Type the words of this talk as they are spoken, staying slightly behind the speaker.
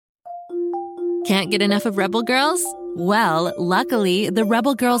Can't get enough of Rebel Girls? Well, luckily, the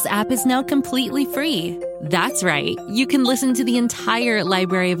Rebel Girls app is now completely free. That's right. You can listen to the entire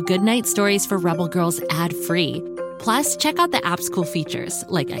library of goodnight stories for Rebel Girls ad-free. Plus, check out the app's cool features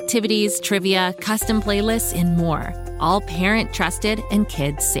like activities, trivia, custom playlists, and more. All parent-trusted and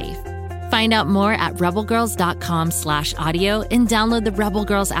kids-safe. Find out more at rebelgirls.com/audio and download the Rebel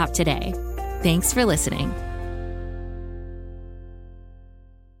Girls app today. Thanks for listening.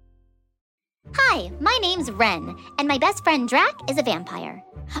 Hi, my name's Ren, and my best friend Drac is a vampire.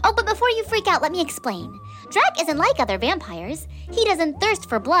 Oh, but before you freak out, let me explain. Drac isn't like other vampires. He doesn't thirst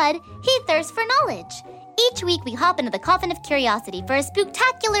for blood, he thirsts for knowledge. Each week we hop into the Coffin of Curiosity for a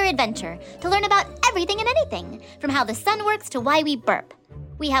spooktacular adventure to learn about everything and anything, from how the sun works to why we burp.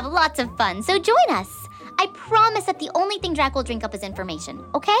 We have lots of fun, so join us. I promise that the only thing Drac will drink up is information,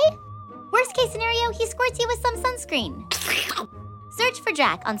 okay? Worst case scenario, he squirts you with some sunscreen. Search for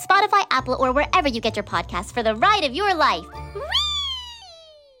Drac on Spotify, Apple, or wherever you get your podcasts for the ride of your life. Whee!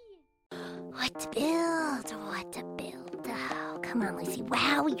 What to build? Oh, come on, Lucy.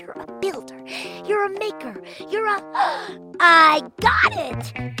 Wow, you're a builder. You're a maker. You're a... I got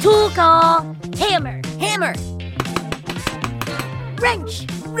it! Tool call. Hammer. Wrench.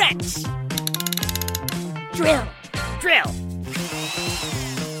 Drill.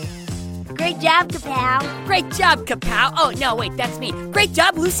 Great job, Kapow. Great job, Kapow. Oh, no, wait, that's me. Great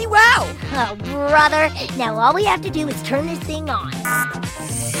job, Lucy. Wow. Oh, brother. Now all we have to do is turn this thing on.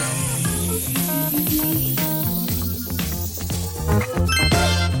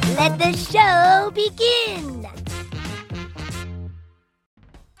 Let the show begin.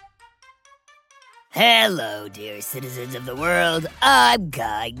 Hello, dear citizens of the world. I'm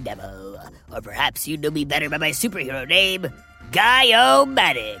Guy Neville. Or perhaps you know me better by my superhero name,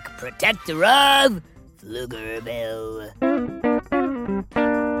 Guy-O-Matic, protector of Pflugerville.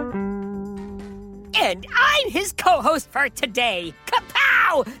 And I'm his co-host for today,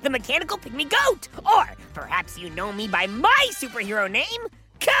 Kapow, the mechanical pygmy goat. Or perhaps you know me by my superhero name,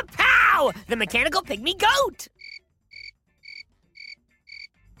 Kapow, the mechanical pygmy goat.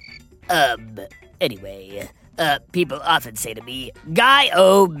 Anyway, people often say to me,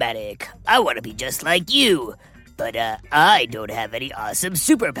 Guy-O-Matic, I want to be just like you. But, I don't have any awesome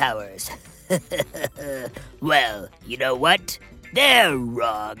superpowers. Well, you know what? They're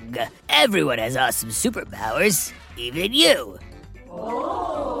wrong. Everyone has awesome superpowers, even you.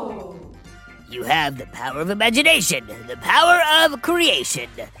 Oh. You have the power of imagination, the power of creation,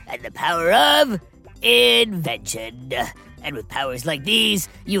 and the power of invention. And with powers like these,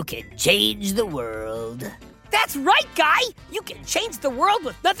 you can change the world. That's right, Guy! You can change the world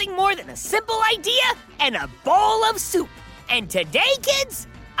with nothing more than a simple idea and a bowl of soup. And today, kids,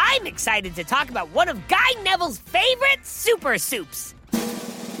 I'm excited to talk about one of Guy Neville's favorite super soups.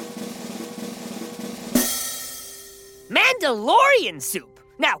 Mandalorian soup.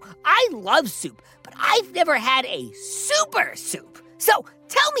 Now, I love soup, but I've never had a super soup. So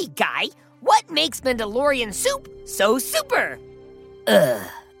tell me, Guy, what makes Mandalorian soup so super?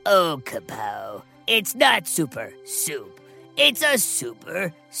 Oh, Kapow. It's not super soup. It's a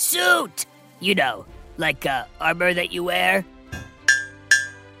super suit. You know, like armor that you wear.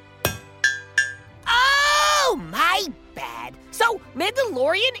 Oh, my bad. So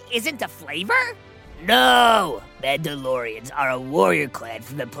Mandalorian isn't a flavor? No! Mandalorians are a warrior clan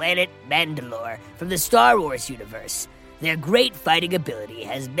from the planet Mandalore from the Star Wars universe. Their great fighting ability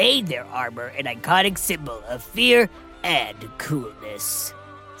has made their armor an iconic symbol of fear and coolness.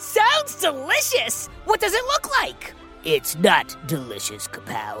 Sounds delicious! What does it look like? It's not delicious,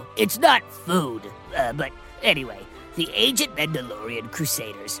 Kapow. It's not food. But anyway, the ancient Mandalorian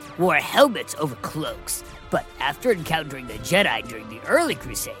Crusaders wore helmets over cloaks. But after encountering the Jedi during the early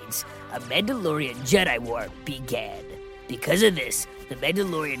Crusades, a Mandalorian Jedi War began. Because of this, the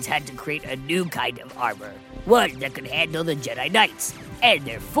Mandalorians had to create a new kind of armor, one that could handle the Jedi Knights and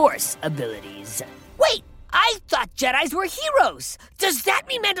their Force abilities. Wait! I thought Jedis were heroes. Does that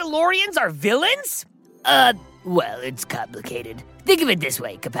mean Mandalorians are villains? Well, it's complicated. Think of it this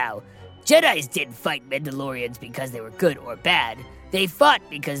way, Kapow. Jedis didn't fight Mandalorians because they were good or bad. They fought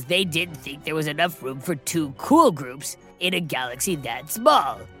because they didn't think there was enough room for two cool groups in a galaxy that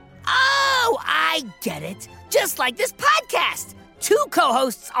small. Oh, I get it. Just like this podcast. 2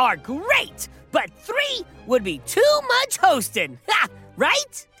 co-hosts are great, but 3 would be too much hosting. Ha!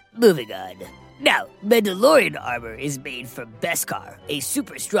 Right? Moving on. Now, Mandalorian armor is made from Beskar, a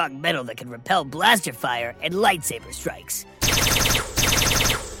super strong metal that can repel blaster fire and lightsaber strikes.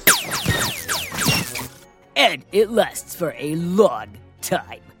 And it lasts for a long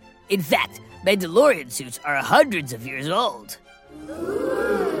time. In fact, Mandalorian suits are hundreds of years old.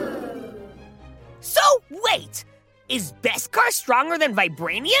 Wait, is Beskar stronger than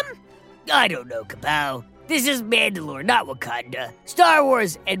vibranium? I don't know, Kapow. This is Mandalore, not Wakanda. Star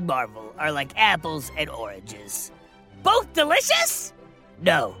Wars and Marvel are like apples and oranges. Both delicious?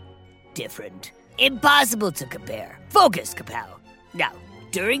 No, different. Impossible to compare. Focus, Kapow. Now,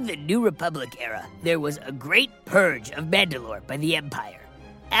 during the New Republic era, there was a great purge of Mandalore by the Empire.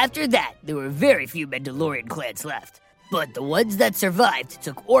 After that, there were very few Mandalorian clans left, but the ones that survived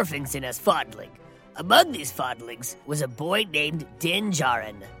took orphans in as fondling. Among these fondlings was a boy named Din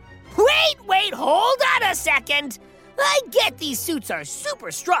Djarin. Wait, hold on a second. I get these suits are super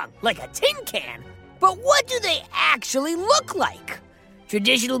strong, like a tin can, but what do they actually look like?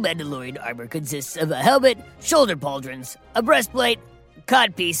 Traditional Mandalorian armor consists of a helmet, shoulder pauldrons, a breastplate,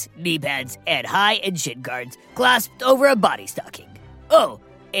 codpiece, knee pads, and high and shin guards clasped over a body stocking. Oh,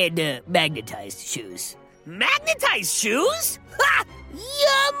 and magnetized shoes. Magnetized shoes? Ha!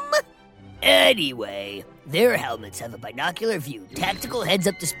 Yum! Anyway, their helmets have a binocular view, tactical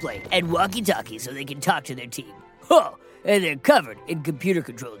heads-up display, and walkie-talkie so they can talk to their team. Oh, and they're covered in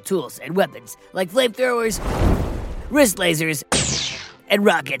computer-controlled tools and weapons like flamethrowers, wrist lasers, and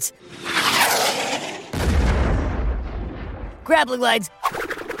rockets, grappling lines,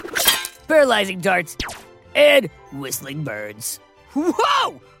 paralyzing darts, and whistling birds.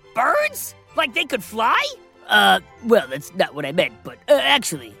 Whoa! Birds? Like they could fly? Well, that's not what I meant, but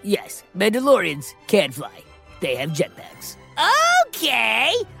actually, yes, Mandalorians can fly. They have jetpacks.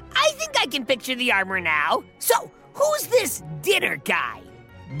 Okay, I think I can picture the armor now. So, who's this dinner guy?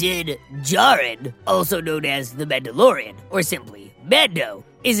 Din Djarin, also known as the Mandalorian, or simply Mando,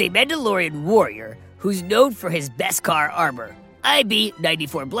 is a Mandalorian warrior who's known for his Beskar armor,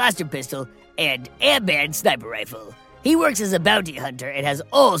 IB-94 blaster pistol, and Amban sniper rifle. He works as a bounty hunter and has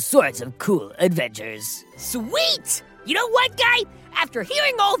all sorts of cool adventures. Sweet! You know what, Guy? After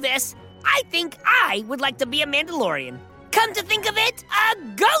hearing all this, I think I would like to be a Mandalorian. Come to think of it, a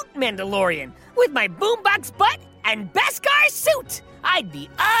goat Mandalorian with my boombox butt and Beskar suit. I'd be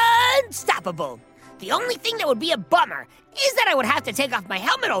unstoppable. The only thing that would be a bummer is that I would have to take off my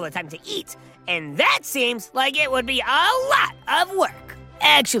helmet all the time to eat, and that seems like it would be a lot of work.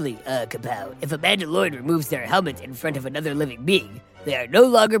 Actually, Kapow, if a Mandalorian removes their helmet in front of another living being, they are no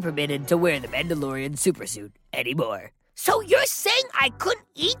longer permitted to wear the Mandalorian supersuit anymore. So you're saying I couldn't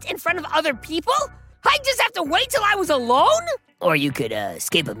eat in front of other people? I just have to wait till I was alone? Or you could,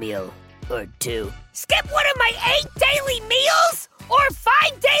 skip a meal or two. Skip one of my 8 daily meals? Or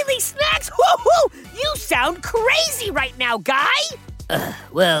 5 daily snacks? Woo-hoo! You sound crazy right now, Guy!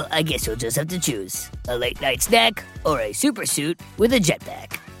 Well, I guess you'll just have to choose a late-night snack or a supersuit with a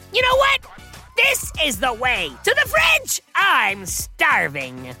jetpack. You know what? This is the way to the fridge! I'm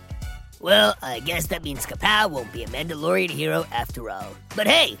starving. Well, I guess that means Kapow won't be a Mandalorian hero after all. But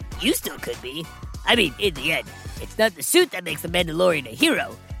hey, you still could be. I mean, in the end, it's not the suit that makes the Mandalorian a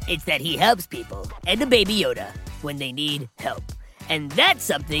hero. It's that he helps people, and a Baby Yoda, when they need help. And that's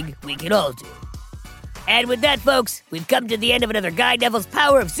something we can all do. And with that, folks, we've come to the end of another Guy Neville's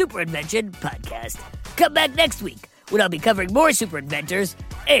Power of Super Invention podcast. Come back next week when I'll be covering more super inventors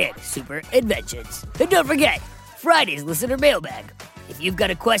and super inventions. And don't forget, Friday's listener mailbag. If you've got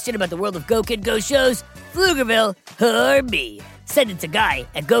a question about the world of Go Kid Go shows, Pflugerville, or me, send it to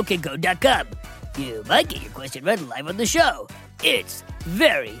guy@gokidgo.com. You might get your question read live on the show. It's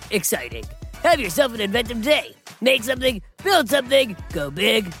very exciting. Have yourself an inventive day. Make something, build something, go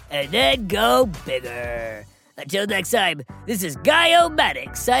big, and then go bigger. Until next time, this is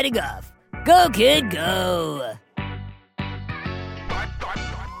Guy-O-Matic signing off. Go, kid, go!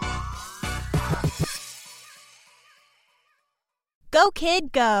 Go,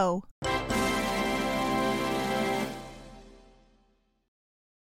 kid, go!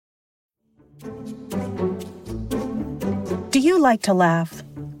 Do you like to laugh?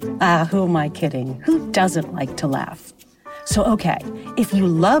 Who am I kidding? Who doesn't like to laugh? So, okay, if you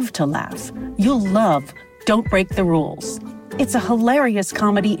love to laugh, you'll love Don't Break the Rules. It's a hilarious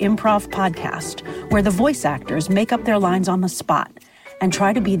comedy improv podcast where the voice actors make up their lines on the spot and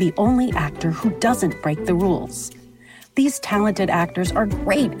try to be the only actor who doesn't break the rules. These talented actors are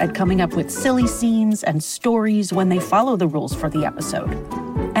great at coming up with silly scenes and stories when they follow the rules for the episode.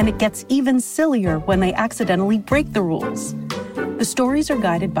 And it gets even sillier when they accidentally break the rules. The stories are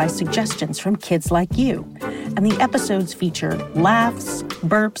guided by suggestions from kids like you, and the episodes feature laughs,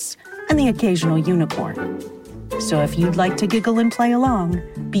 burps, and the occasional unicorn. So if you'd like to giggle and play along,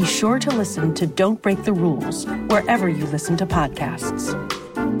 be sure to listen to Don't Break the Rules wherever you listen to podcasts.